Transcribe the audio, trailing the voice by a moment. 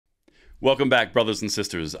Welcome back, brothers and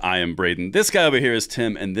sisters. I am Braden. This guy over here is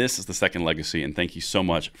Tim, and this is The Second Legacy, and thank you so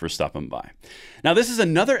much for stopping by. Now, this is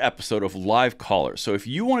another episode of Live Callers, so if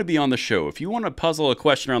you want to be on the show, if you want to puzzle a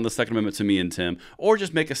question around the Second Amendment to me and Tim, or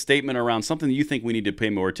just make a statement around something that you think we need to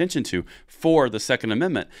pay more attention to for the Second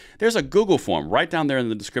Amendment, there's a Google form right down there in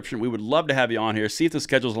the description. We would love to have you on here, see if the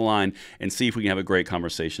schedules align, and see if we can have a great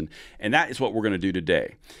conversation, and that is what we're going to do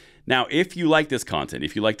today. Now, if you like this content,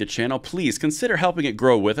 if you like the channel, please consider helping it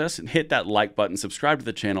grow with us and hit that like button, subscribe to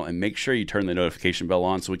the channel, and make sure you turn the notification bell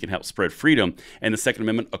on so we can help spread freedom and the Second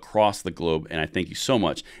Amendment across the globe. And I thank you so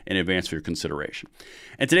much in advance for your consideration.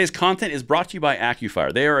 And today's content is brought to you by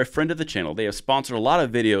AccuFire. They are a friend of the channel. They have sponsored a lot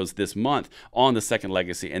of videos this month on the Second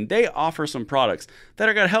Legacy, and they offer some products that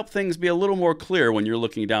are going to help things be a little more clear when you're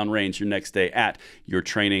looking downrange your next day at your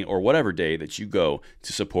training or whatever day that you go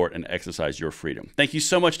to support and exercise your freedom. Thank you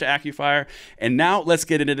so much to AccuFire. And now let's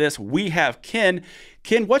get into this. We have Ken.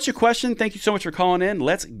 Ken, what's your question? Thank you so much for calling in.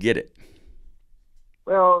 Let's get it.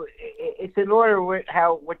 Well, it's in order with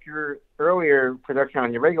what your earlier production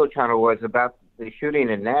on your regular channel was about the shooting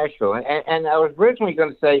in Nashville. And I was originally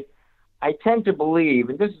going to say, I tend to believe,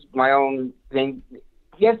 and this is my own thing,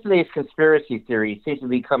 yesterday's conspiracy theory seems to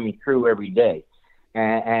be coming true every day.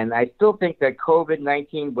 And I still think that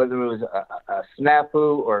COVID-19, whether it was a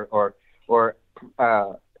snafu or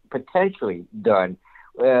potentially done,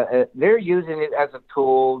 they're using it as a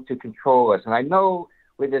tool to control us. And I know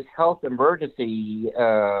with this health emergency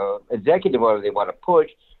executive order they want to push,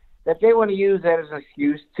 that they want to use that as an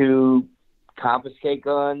excuse to confiscate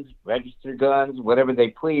guns, register guns, whatever they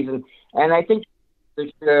please. And I think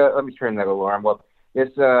this, let me turn that alarm up. This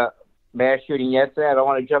mass shooting yesterday, I don't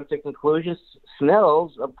want to jump to conclusions,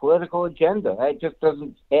 smells a political agenda. It just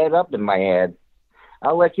doesn't add up in my head.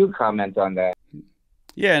 I'll let you comment on that.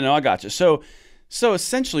 Yeah, no, I got you. So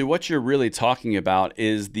essentially what you're really talking about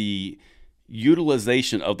is the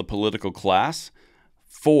utilization of the political class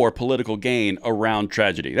for political gain around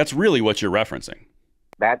tragedy. That's really what you're referencing.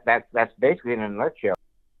 That's basically in a nutshell.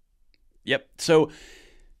 Yep. So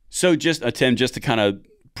just Tim, just to kind of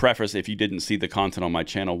preface, if you didn't see the content on my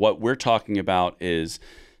channel, what we're talking about is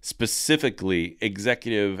specifically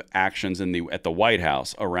executive actions at the White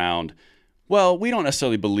House around, well, we don't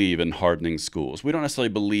necessarily believe in hardening schools. We don't necessarily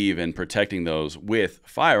believe in protecting those with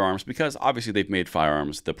firearms because obviously they've made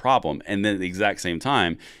firearms the problem. And then at the exact same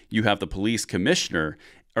time, you have the police commissioner,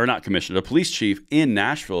 or not commissioner, the police chief in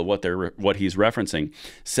Nashville, what he's referencing,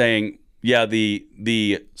 saying, yeah,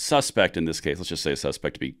 the suspect in this case, let's just say a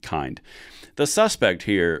suspect to be kind. The suspect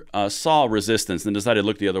here saw resistance and decided to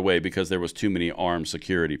look the other way because there was too many armed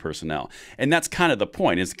security personnel. And that's kind of the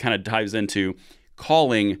point. It kind of dives into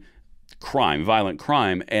calling crime, violent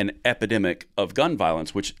crime, an epidemic of gun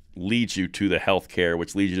violence, which leads you to the healthcare,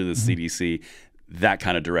 which leads you to the CDC, that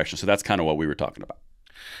kind of direction. So that's kind of what we were talking about.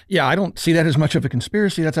 Yeah, I don't see that as much of a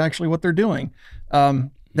conspiracy. That's actually what they're doing.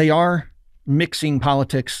 They are mixing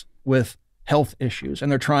politics with health issues,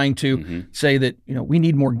 and they're trying to say that, we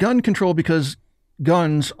need more gun control because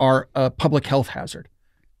guns are a public health hazard.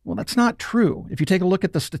 Well, that's not true. If you take a look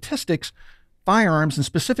at the statistics, firearms, and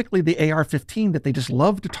specifically the AR-15 that they just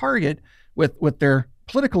love to target with their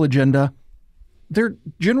political agenda, they're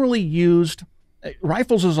generally used,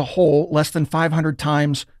 rifles as a whole, less than 500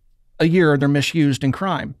 times a year they're misused in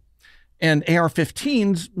crime. And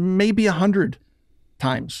AR-15s maybe 100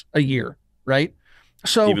 times a year, right?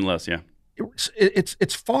 So even less, yeah.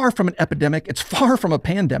 It's far from an epidemic. It's far from a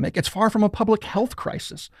pandemic. It's far from a public health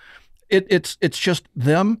crisis. It's just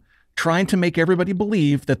them trying to make everybody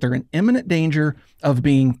believe that they're in imminent danger of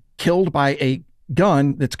being killed by a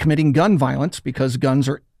gun that's committing gun violence because guns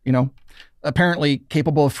are, apparently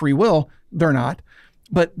capable of free will. They're not.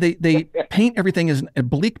 But they paint everything as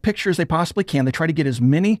bleak picture as they possibly can. They try to get as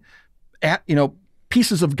many,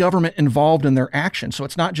 pieces of government involved in their action. So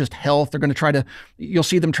it's not just health. They're going to try to, you'll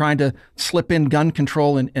see them trying to slip in gun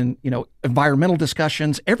control and environmental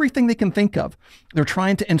discussions, everything they can think of. They're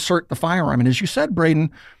trying to insert the firearm. And as you said, Braden,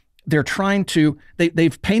 they're trying to,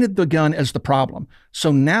 they've painted the gun as the problem.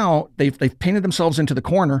 So now they've painted themselves into the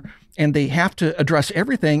corner and they have to address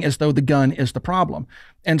everything as though the gun is the problem.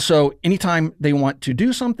 And so anytime they want to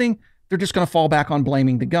do something, they're just going to fall back on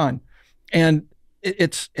blaming the gun. And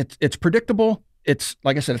it's predictable. It's,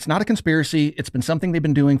 like I said, it's not a conspiracy. It's been something they've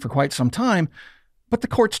been doing for quite some time, but the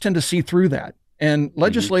courts tend to see through that and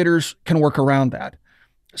legislators can work around that.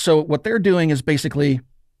 So what they're doing is basically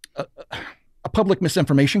a public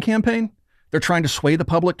misinformation campaign. They're trying to sway the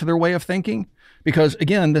public to their way of thinking because,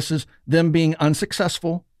 again, this is them being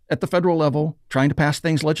unsuccessful at the federal level, trying to pass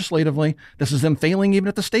things legislatively. This is them failing even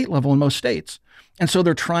at the state level in most states. And so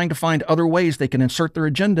they're trying to find other ways they can insert their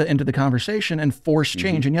agenda into the conversation and force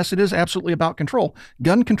change. And yes, it is absolutely about control.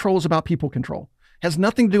 Gun control is about people control. Has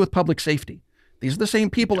nothing to do with public safety. These are the same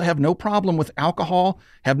people that have no problem with alcohol,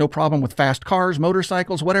 have no problem with fast cars,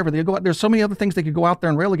 motorcycles, whatever. They go out, there's so many other things they could go out there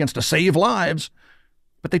and rail against to save lives,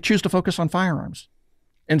 but they choose to focus on firearms.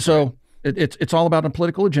 And so it's all about a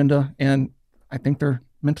political agenda. And I think they're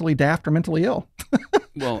mentally daft or mentally ill.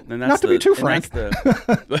 Well, and that's not to be too frank.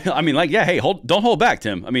 I mean, like, yeah, hey, don't hold back,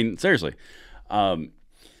 Tim. I mean, seriously. I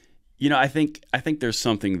think there's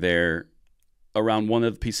something there around one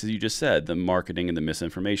of the pieces you just said, the marketing and the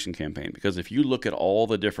misinformation campaign. Because if you look at all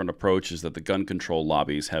the different approaches that the gun control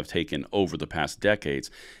lobbies have taken over the past decades,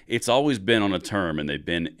 it's always been on a term, and they've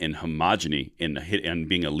been in homogeny and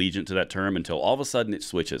being allegiant to that term until all of a sudden it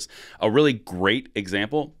switches. A really great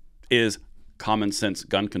example is common sense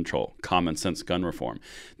gun control, common sense gun reform.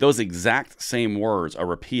 Those exact same words are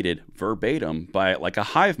repeated verbatim by like a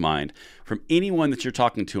hive mind from anyone that you're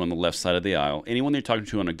talking to on the left side of the aisle, anyone you're talking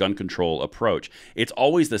to on a gun control approach. It's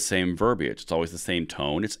always the same verbiage. It's always the same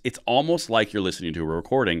tone. It's almost like you're listening to a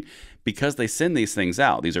recording because they send these things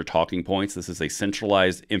out. These are talking points. This is a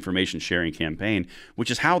centralized information sharing campaign,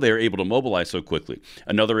 which is how they're able to mobilize so quickly.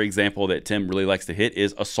 Another example that Tim really likes to hit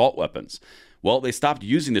is assault weapons. Well, they stopped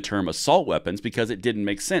using the term assault weapons because it didn't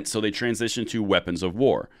make sense. So they transitioned to weapons of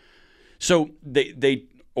war. So they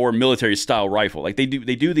or military style rifle. Like they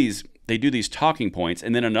do these talking points,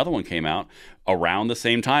 and then another one came out around the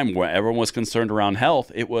same time where everyone was concerned around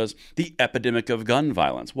health. It was the epidemic of gun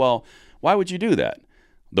violence. Well, why would you do that?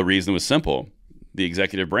 The reason was simple. The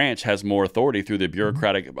executive branch has more authority through the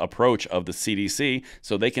bureaucratic approach of the CDC,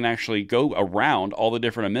 so they can actually go around all the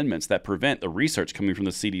different amendments that prevent the research coming from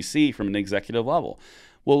the CDC from an executive level.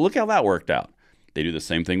 Well, look how that worked out. They do the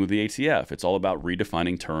same thing with the ATF. It's all about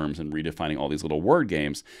redefining terms and redefining all these little word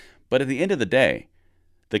games. But at the end of the day,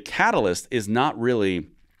 the catalyst is not really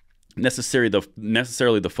necessarily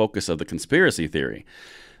the focus of the conspiracy theory.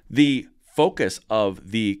 The focus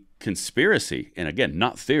of the conspiracy, and again,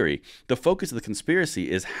 not theory, the focus of the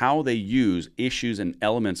conspiracy is how they use issues and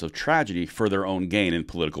elements of tragedy for their own gain and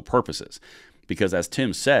political purposes. Because as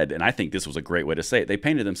Tim said, and I think this was a great way to say it, they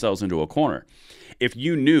painted themselves into a corner. If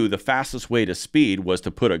you knew the fastest way to speed was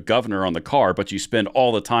to put a governor on the car, but you spend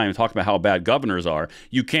all the time talking about how bad governors are,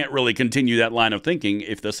 you can't really continue that line of thinking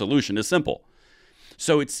if the solution is simple.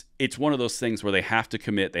 So it's one of those things where they have to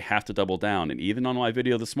commit, they have to double down. And even on my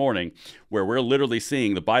video this morning, where we're literally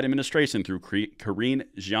seeing the Biden administration through Karine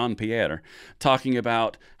Jean-Pierre talking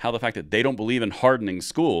about how the fact that they don't believe in hardening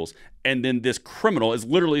schools, and then this criminal is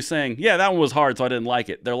literally saying, yeah, that one was hard, so I didn't like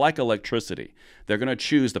it. They're like electricity. They're going to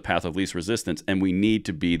choose the path of least resistance, and we need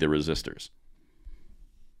to be the resistors.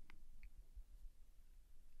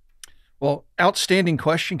 Well, outstanding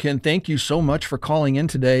question, Ken. Thank you so much for calling in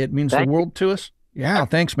today. It means the world to us. Yeah,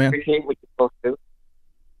 thanks, man. Appreciate what you're supposed to do.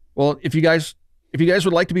 Well, if you guys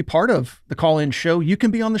would like to be part of the call-in show, you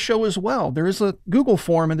can be on the show as well. There is a Google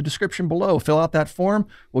form in the description below. Fill out that form.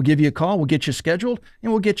 We'll give you a call. We'll get you scheduled,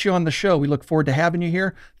 and we'll get you on the show. We look forward to having you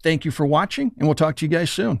here. Thank you for watching, and we'll talk to you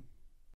guys soon.